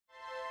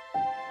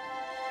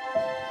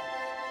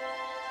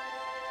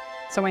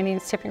So my name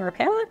is Tiffany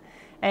Orpana,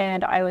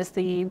 and I was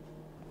the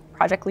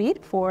project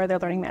lead for the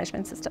learning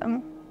management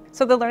system.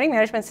 So the learning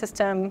management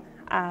system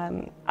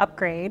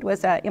upgrade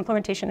was an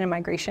implementation and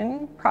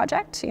migration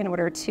project in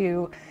order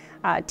to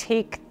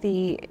take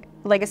the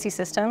legacy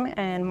system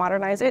and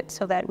modernize it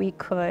so that we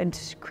could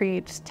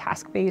create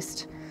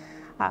task-based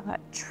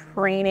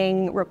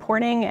training,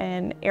 reporting,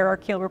 and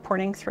hierarchical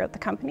reporting throughout the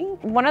company.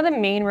 One of the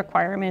main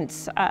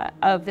requirements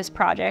of this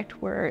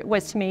project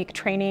was to make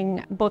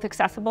training both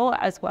accessible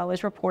as well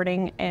as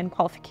reporting and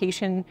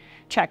qualification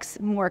checks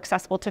more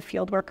accessible to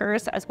field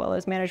workers as well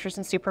as managers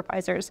and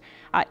supervisors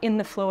in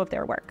the flow of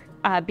their work.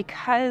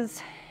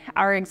 Because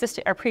our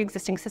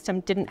pre-existing system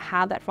didn't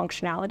have that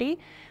functionality,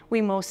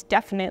 we most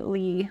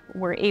definitely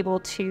were able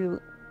to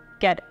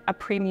get a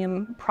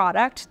premium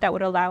product that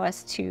would allow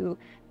us to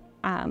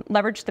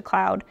leverage the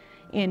cloud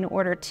in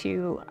order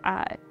to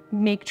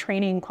make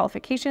training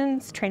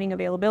qualifications, training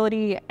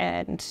availability,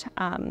 and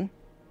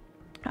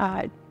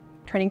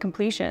training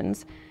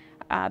completions,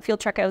 field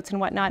checkouts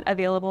and whatnot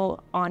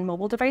available on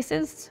mobile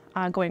devices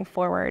going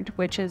forward,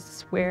 which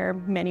is where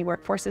many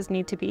workforces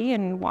need to be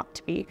and want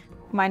to be.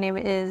 My name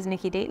is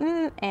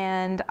Deighton,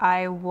 and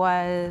I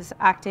was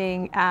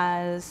acting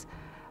as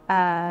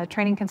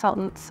training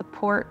consultant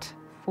support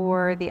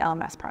for the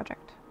LMS project.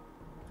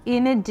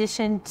 In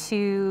addition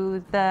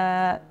to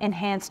the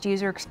enhanced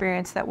user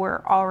experience that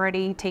we're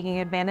already taking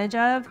advantage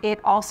of, it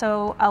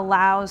also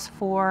allows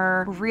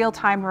for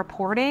real-time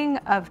reporting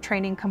of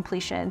training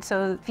completion.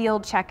 So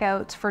field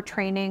checkouts for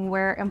training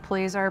where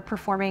employees are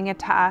performing a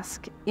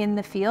task in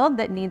the field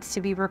that needs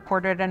to be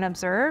recorded and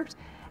observed.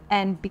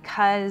 And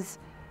because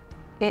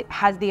it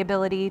has the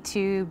ability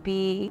to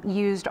be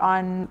used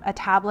on a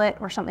tablet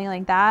or something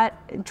like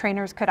that,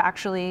 trainers could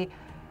actually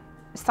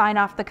sign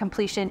off the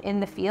completion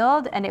in the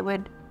field, and it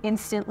would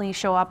instantly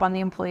show up on the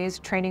employee's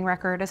training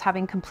record as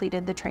having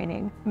completed the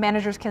training.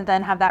 Managers can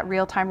then have that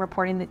real-time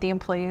reporting that the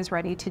employee is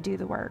ready to do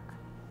the work.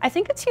 I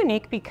think it's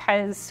unique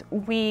because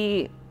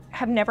we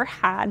have never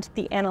had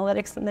the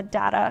analytics and the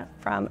data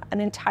from an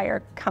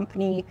entire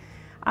company,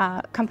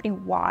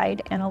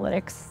 company-wide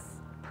analytics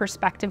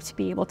perspective to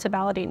be able to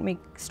validate and make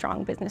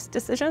strong business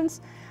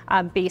decisions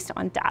based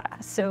on data.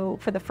 So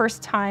for the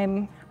first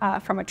time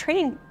from a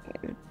training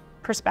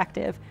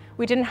perspective,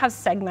 we didn't have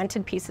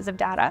segmented pieces of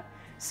data.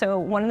 So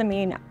one of the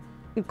main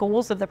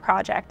goals of the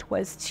project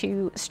was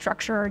to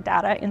structure our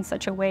data in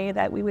such a way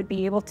that we would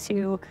be able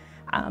to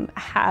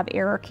have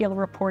hierarchical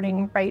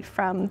reporting right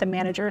from the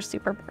manager,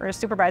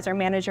 supervisor,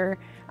 manager,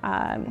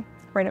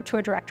 right up to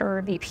a director or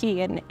a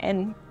VP,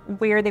 and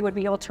where they would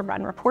be able to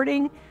run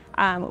reporting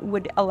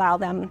would allow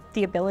them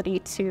the ability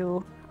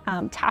to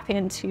tap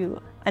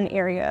into an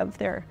area of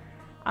their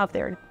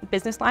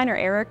business line or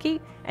hierarchy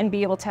and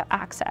be able to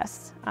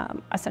access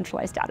a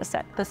centralized data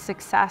set. The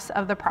success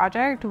of the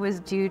project was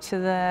due to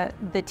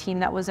the team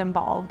that was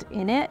involved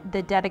in it,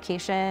 the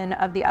dedication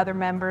of the other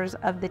members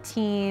of the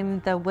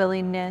team, the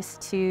willingness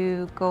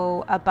to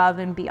go above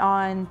and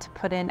beyond, to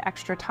put in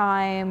extra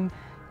time,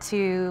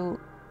 to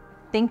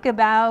think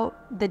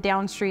about the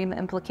downstream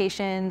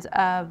implications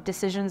of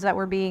decisions that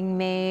were being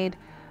made,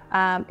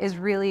 is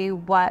really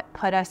what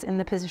put us in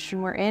the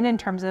position we're in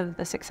terms of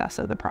the success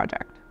of the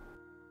project.